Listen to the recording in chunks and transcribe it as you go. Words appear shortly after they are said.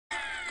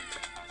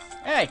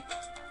Hey!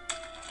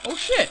 Oh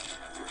shit!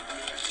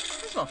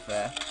 That's not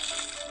fair.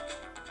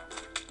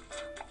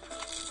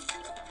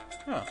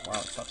 Oh, wow,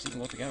 it stops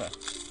eating altogether.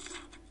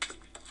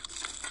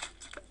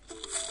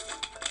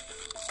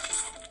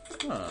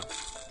 Huh.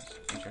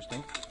 That's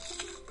interesting.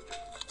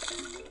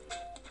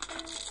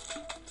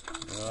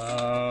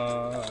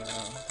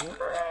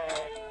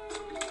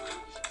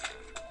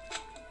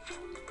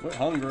 We're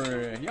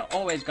hungry. You're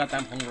always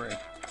goddamn hungry.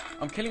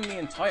 I'm killing the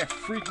entire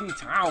freaking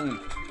town.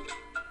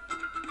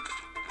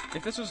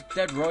 If this was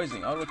Dead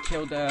Rising, I would have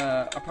killed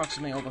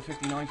approximately over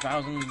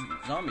 59,000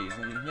 zombies,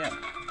 and yeah,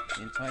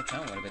 the entire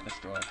town would have been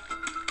destroyed.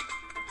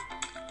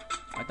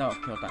 I doubt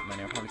I've killed that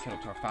many. I probably killed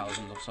up to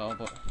 1,000 or so,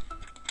 but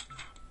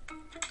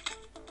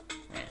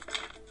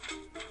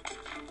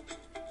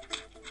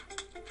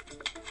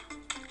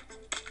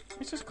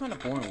it's just kind of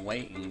boring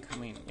waiting. I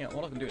mean, you know,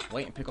 all I can do is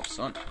wait and pick up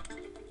Sun.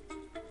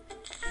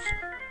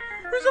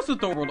 Who's this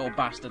adorable little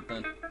bastard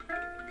then?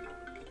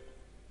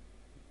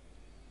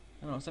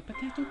 Oh, it's a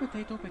potato,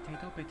 potato,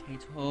 potato,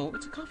 potato.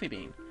 It's a coffee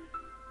bean.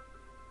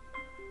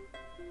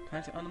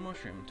 Plant it on the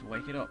mushroom to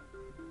wake it up.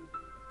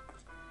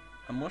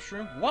 A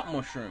mushroom? What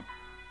mushroom?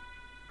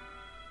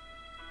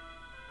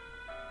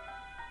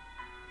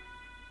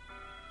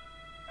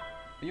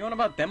 Are you on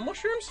about them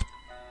mushrooms?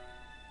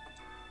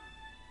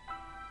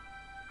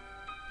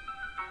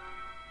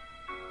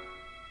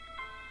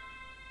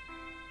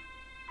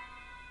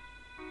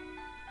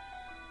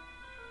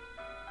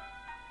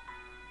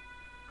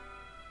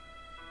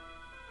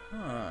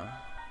 Huh.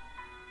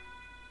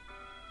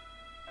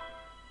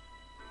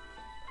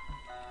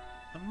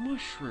 A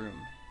mushroom.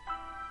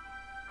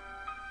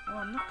 Well,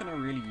 I'm not gonna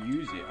really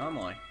use it, am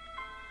I?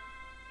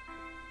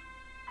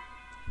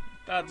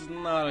 That's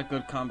not a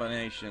good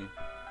combination.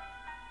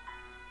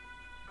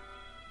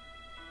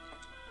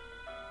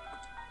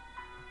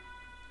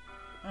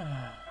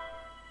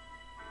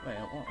 Wait,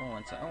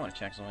 one sec. I want to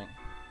check something.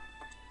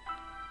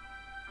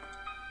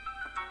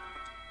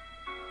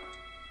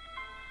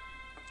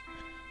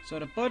 So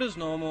the butter's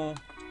normal,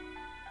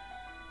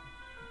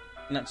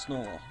 and that's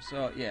normal.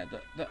 So yeah,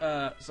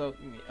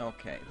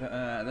 okay,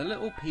 the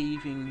little pea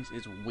thing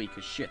is weak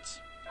as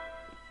shit.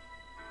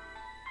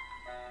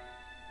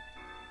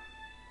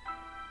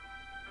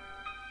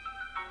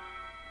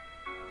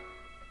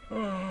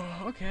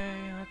 Oh,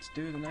 okay, let's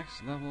do the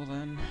next level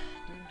then.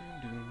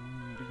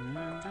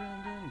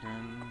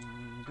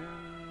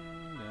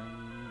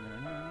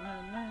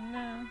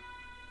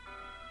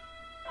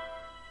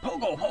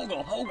 Pogo,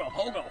 pogo, pogo,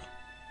 pogo.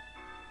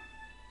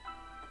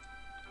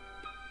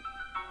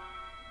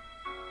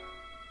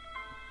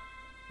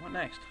 What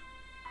next?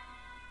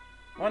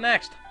 What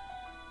next?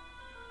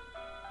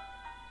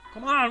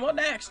 Come on, what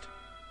next?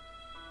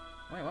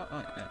 Wait, what?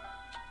 Oh, yeah.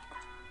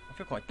 I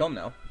feel quite dumb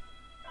now.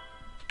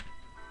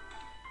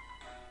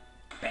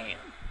 Bam!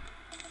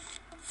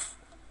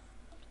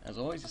 As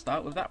always, you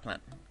start with that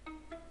plant.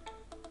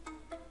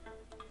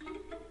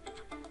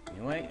 And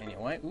you wait, and you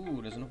wait.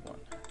 Ooh, there's another one.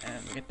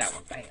 And you get that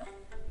one. Bam!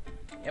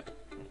 Yep.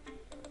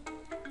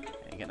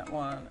 And you get that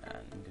one,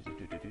 and...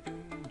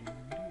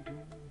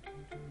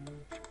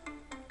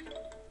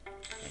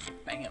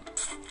 Bam!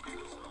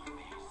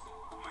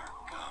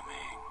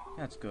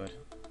 That's good.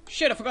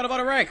 Shit, I forgot about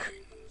a rake!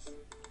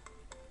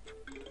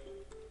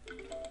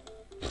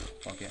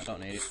 Fuck it, I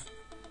don't need it.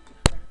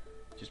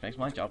 Just makes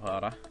my job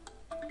harder.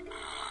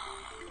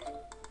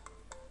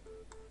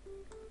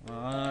 Come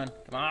on,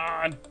 come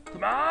on,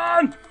 come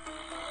on!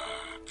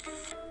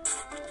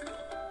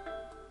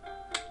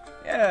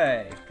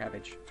 Yay,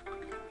 cabbage.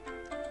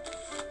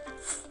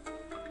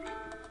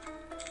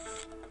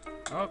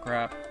 Oh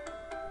crap.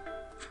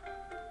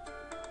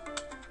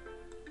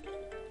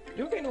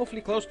 You're getting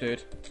awfully close,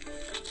 dude.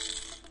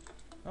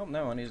 Oh,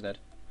 no one is dead.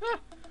 Ah.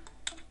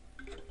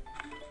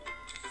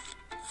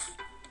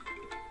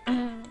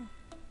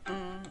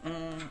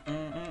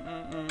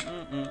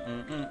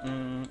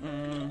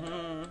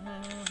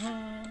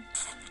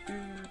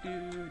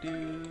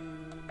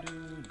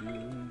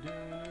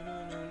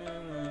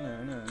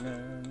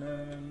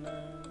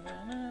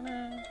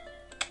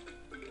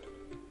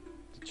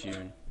 The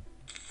tune.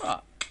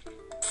 Ah.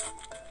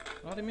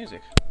 I like the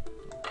music.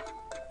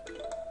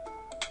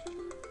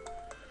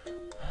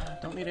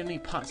 Don't need any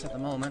pots at the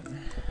moment.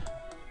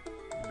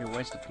 It'd be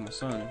wasted for my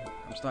son.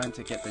 I'm starting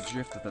to get the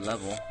drift of the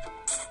level.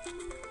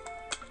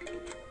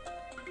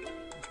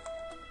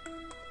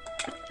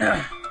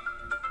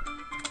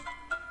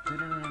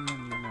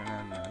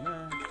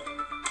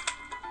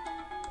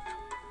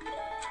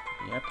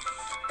 Yep.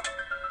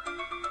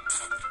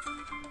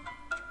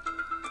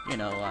 You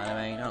know what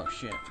I mean. Oh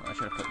shit. I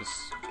should have put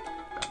this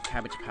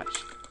Cabbage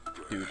Patch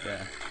dude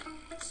there.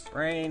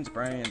 Brains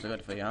are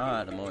good for you.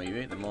 Ah, the more you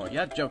eat, the more.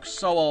 Yeah, that joke's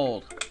so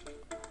old.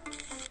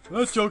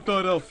 That joke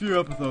died out a few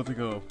episodes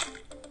ago.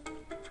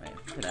 Wait,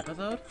 is it an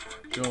episode?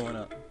 Going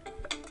up.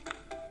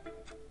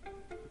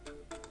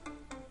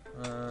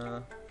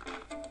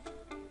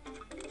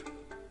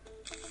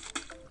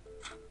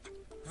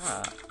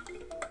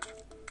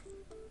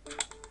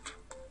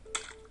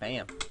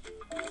 Bam.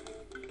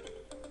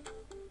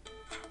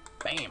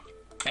 Bam.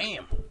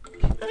 Bam!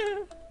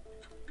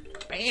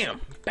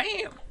 Bam!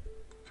 Bam!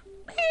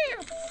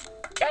 Bam!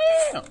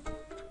 Bam!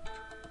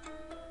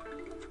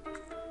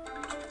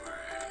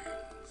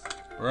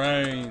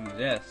 Brains,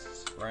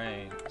 yes,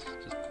 brains.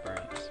 Just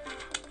brains.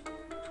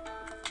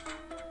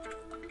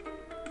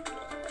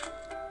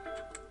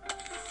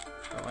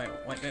 Oh, wait,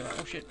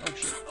 oh shit, oh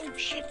shit, oh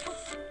shit,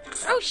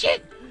 oh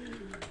shit!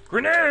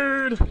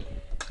 Grenade!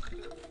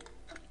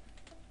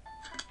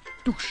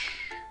 Douche!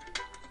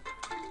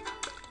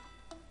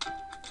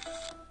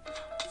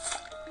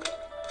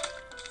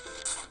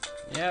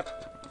 Yep.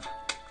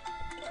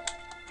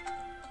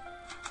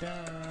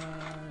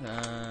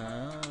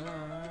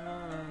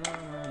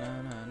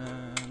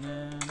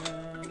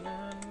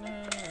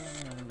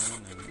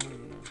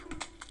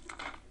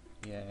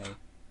 Yay.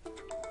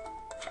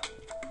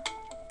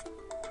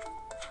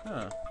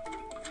 Huh.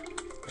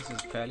 This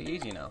is fairly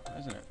easy now,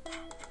 isn't it?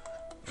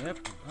 Yep.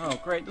 Oh,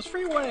 great. There's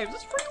 3 waves.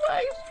 There's 3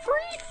 waves. 3.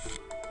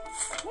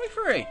 Why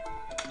 3?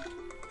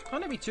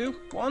 Can't it be 2?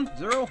 1?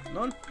 0?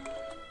 None?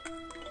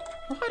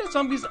 Why are the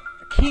zombies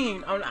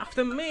keen on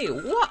after me?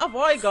 What have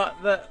I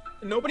got that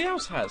nobody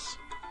else has?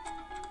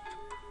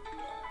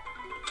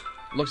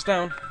 Looks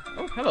down.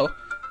 Oh, hello.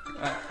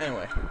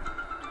 Anyway.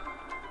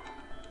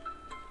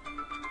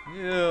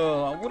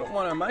 Ew, I wouldn't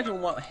want to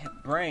imagine what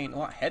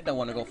head they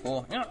want to go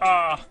for.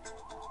 Ah!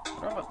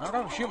 I'd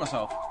rather shoot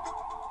myself.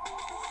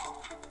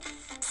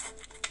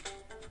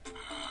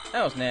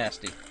 That was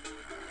nasty.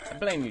 I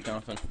blame you,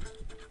 Jonathan.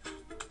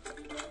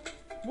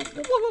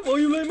 Why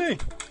you blame me?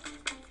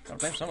 Gotta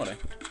blame somebody.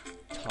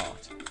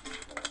 Tart.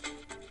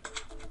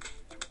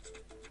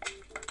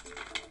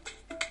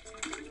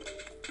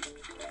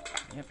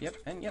 Yep,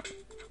 and yep.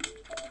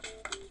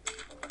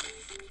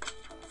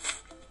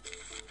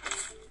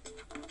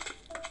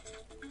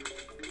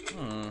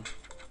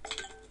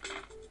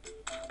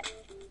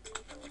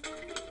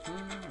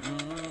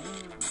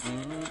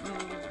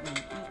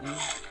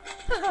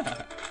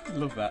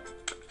 Love that.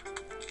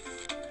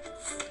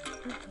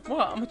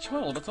 What? I'm a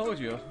child, I told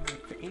you.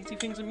 Easy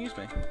things amuse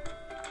me.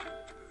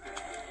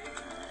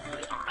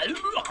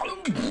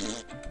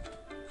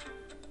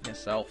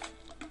 Yourself.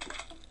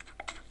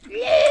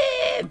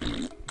 Yeah!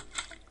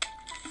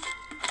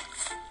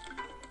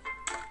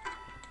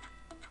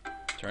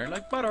 Turn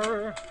like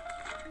butter.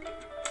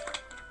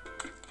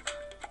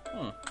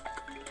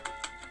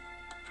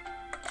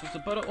 Is the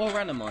butter all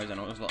randomized? I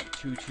know it was like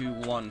 2 2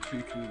 1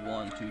 2 2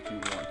 1 2 2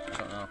 1. I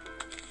don't know.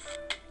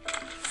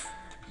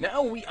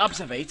 Now we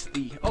observate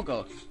the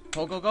Ogo.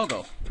 Pogo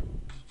Gogo.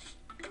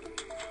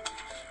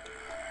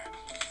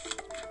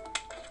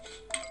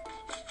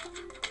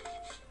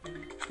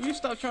 You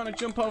stop trying to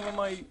jump over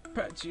my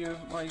pet, you.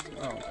 Oh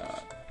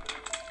god.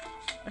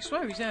 I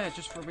swear he's there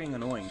just for being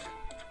annoying.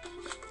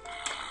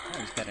 Oh,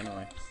 he's dead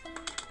anyway.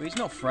 But he's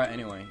no threat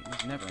anyway.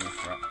 He's never a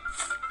threat.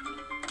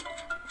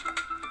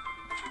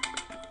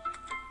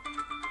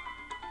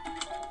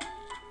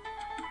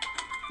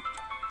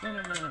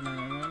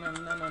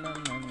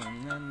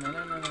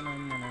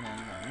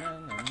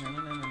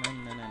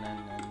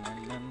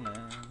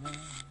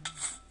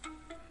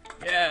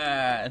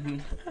 Yeah!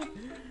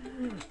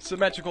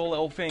 Symmetrical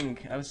little thing.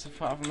 I was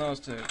far from those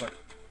two, but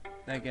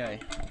they're gay.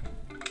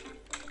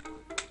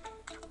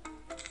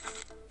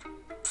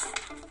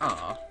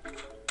 Aww.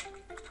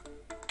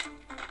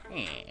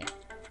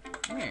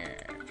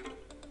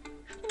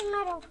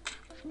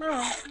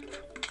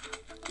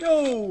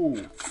 Yo!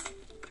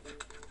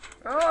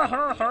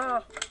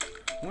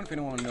 I wonder if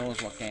anyone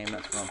knows what game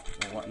that's from,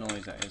 or what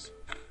noise that is.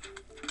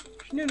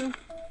 Schnoo.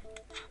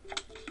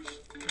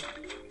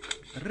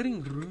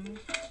 Ring ring.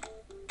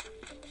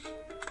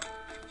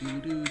 Do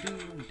do do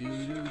do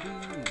do do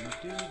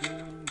do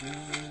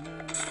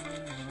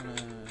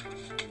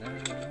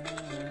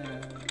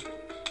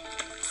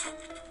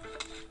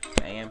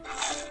Bam.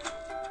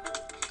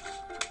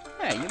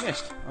 Hey, you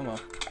missed. Oh well.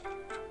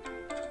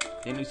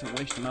 Didn't need to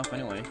waste them up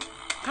anyway.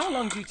 How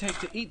long do you take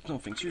to eat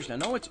something? Seriously, I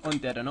know it's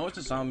undead, I know it's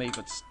a zombie,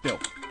 but still.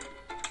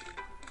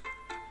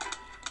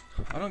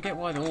 I don't get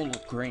why they all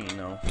look green,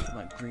 though.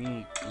 Like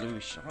greeny,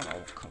 bluish, I don't know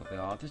what colour they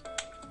are. They're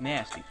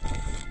nasty.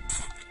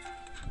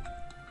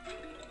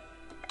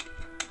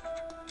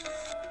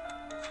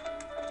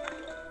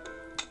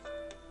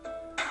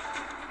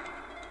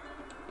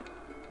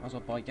 Might as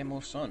well get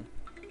more sun.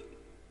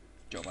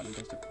 Joe Biden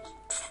does it.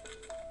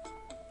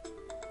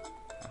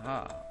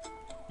 Aha.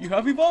 You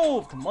have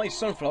evolved! My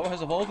sunflower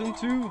has evolved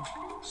into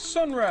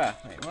Sunra!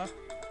 Wait, what?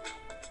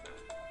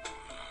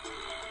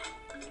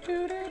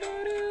 Do, do,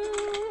 do,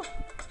 do.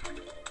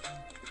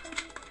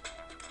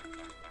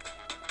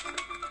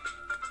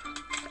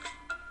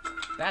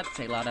 That's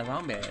a lot of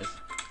zombies.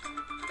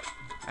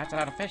 That's a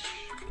lot of fish.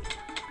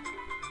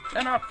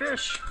 They're not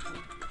fish!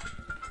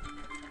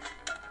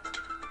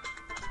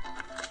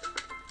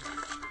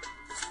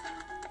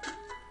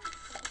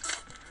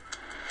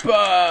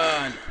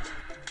 Burn!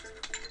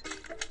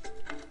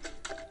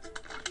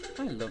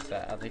 I love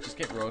that, how they just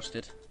get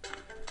roasted.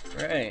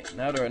 Right,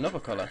 now they're another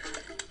colour.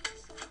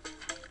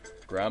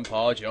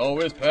 Grandpa Joe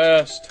is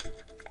pissed.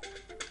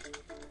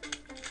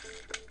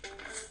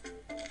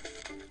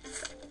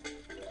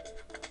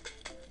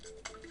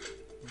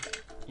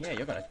 Yeah,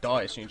 you're gonna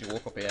die as soon as you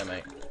walk up here,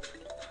 mate.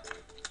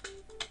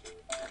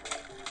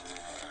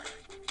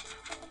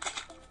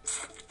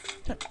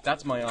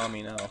 That's my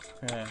army now.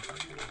 Yeah.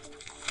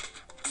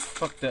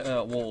 Fuck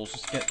the walls,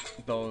 just get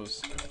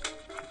those.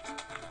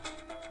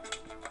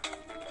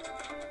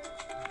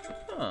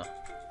 Huh.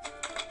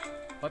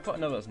 If I put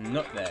another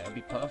nut there, it'd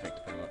be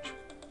perfect, pretty much.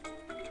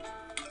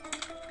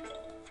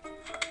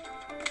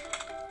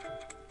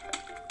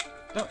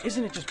 Oh,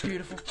 isn't it just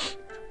beautiful?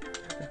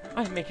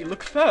 I make it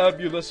look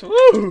fabulous.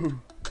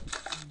 Woo!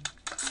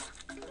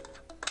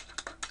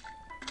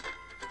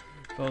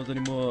 If I was any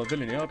more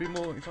villainy, I'd be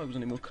more. If I was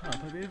any more crap,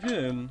 I'd be a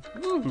villain.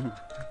 Woo!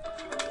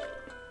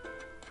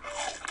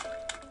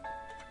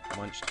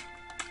 Munched.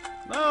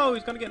 No,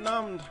 he's gonna get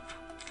numbed.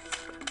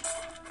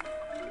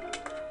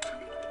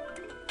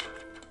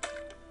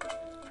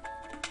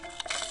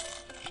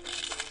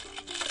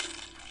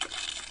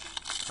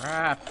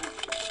 Crap.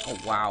 Oh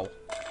wow.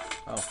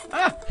 Oh.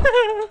 Ah!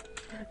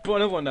 Put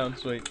another one down,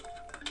 sweet.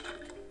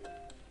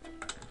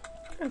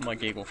 My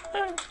giggle.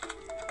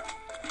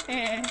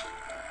 Yeah.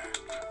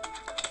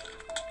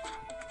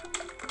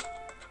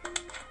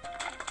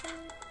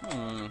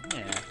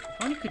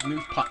 If only could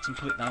move pots and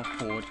put it down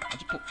forward. I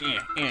just put Nah.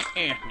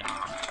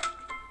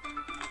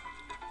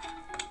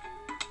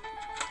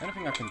 The only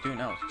thing I can do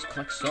now is just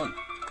collect sun.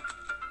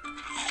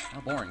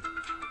 How boring.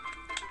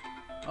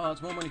 Oh,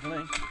 it's more money for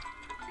me.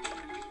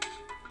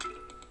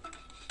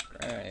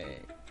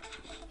 Great.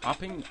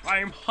 Hopping.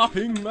 I'm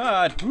hopping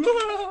mad.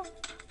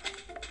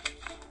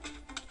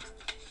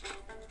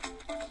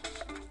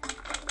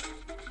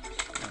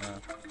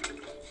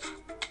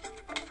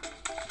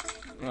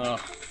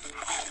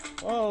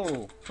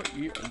 Whoa!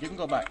 You can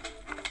go back.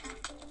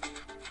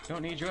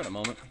 Don't need you at the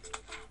moment.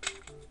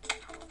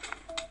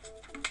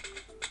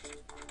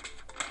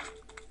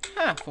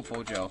 Ha!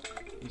 Football Joe.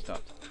 He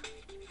stopped.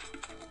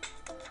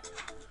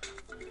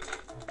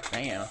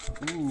 Damn.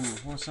 Ooh,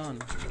 more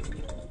sun.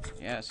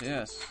 Yes,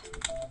 yes.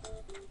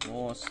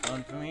 More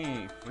sun for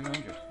me.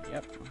 300.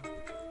 Yep.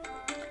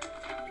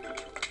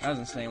 That was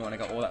insane when I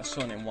got all that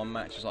sun in one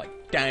match. It's like,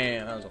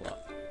 damn, that was a lot.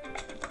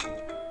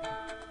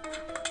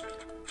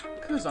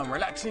 Because I'm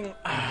relaxing.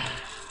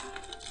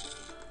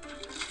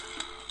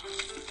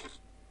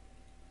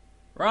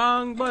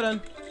 Wrong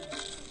button.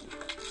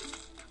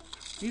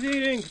 He's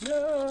eating.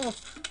 No.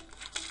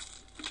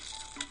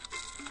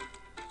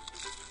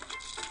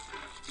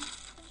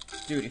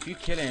 Dude, if you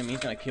kill him, he's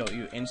gonna kill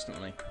you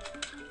instantly.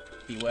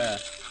 Beware.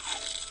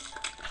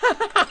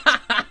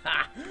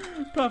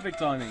 Perfect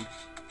timing.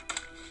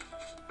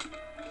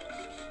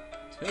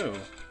 2.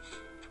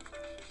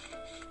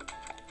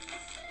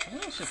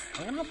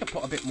 I'm gonna have to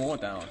put a bit more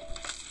down.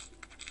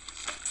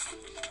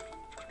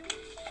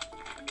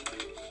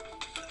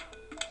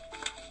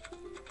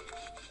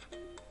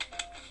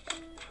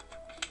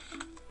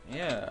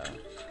 Yeah.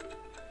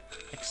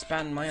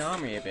 Expand my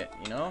army a bit,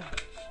 you know?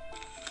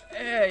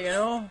 Yeah, you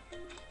know?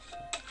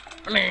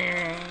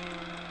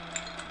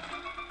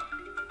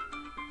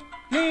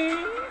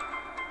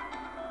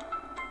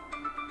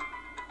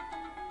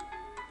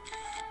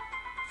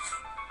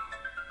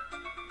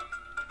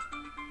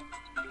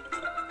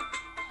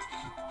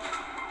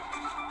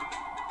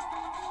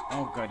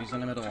 Oh god, he's in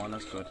the middle one,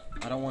 that's good.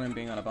 I don't want him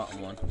being on the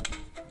bottom one.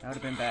 That would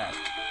have been bad.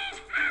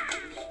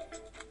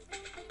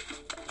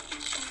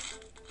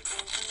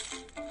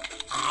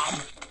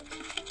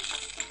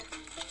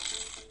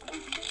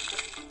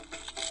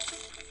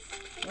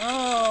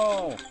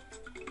 No!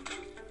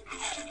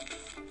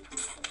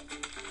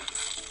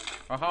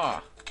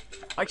 Aha!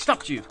 I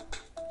stopped you!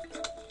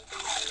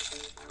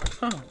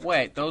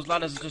 Wait, those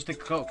ladders are just to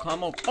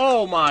climb up.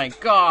 Oh my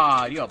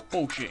god! You're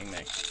bullshitting me.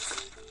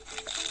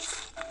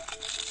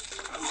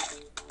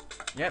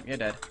 Yep, you're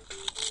dead.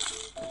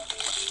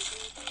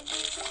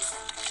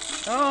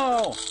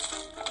 Oh!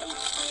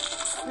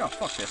 No,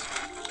 fuck this.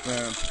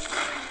 Boom.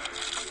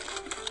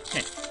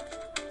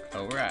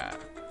 Alright.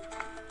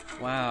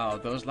 Wow,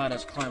 those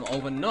ladders climb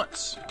over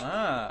nuts.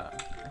 Ah,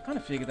 I kind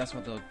of figured that's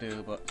what they'll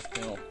do, but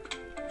still.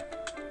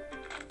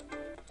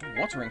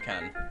 Watering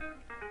can.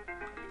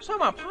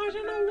 Some up hide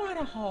in a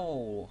water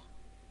hole.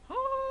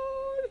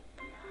 Hide.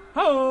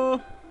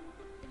 Ho!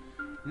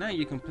 Now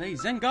you can play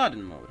Zen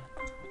Garden mode.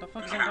 What the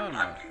fuck is Zen Garden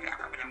mode?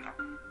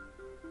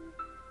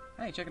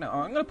 Hey, check it out. Oh,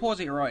 I'm gonna pause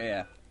it right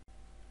here.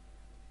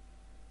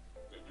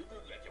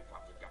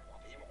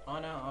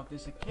 On out of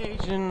this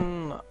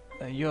occasion,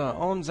 you're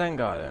on Zen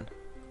Garden.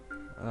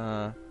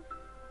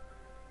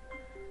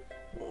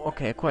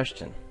 Okay, a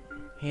question.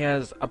 He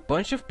has a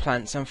bunch of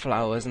plants and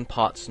flowers and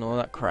pots and all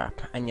that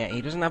crap, and yet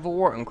he doesn't have a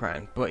watering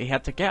can, but he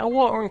had to get a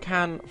watering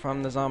can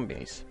from the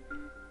zombies.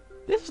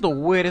 This is the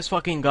weirdest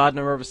fucking garden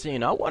I've ever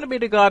seen. I want to be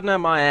the gardener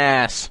my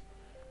ass.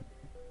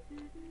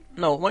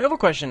 No, my other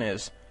question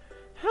is,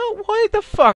 why the fuck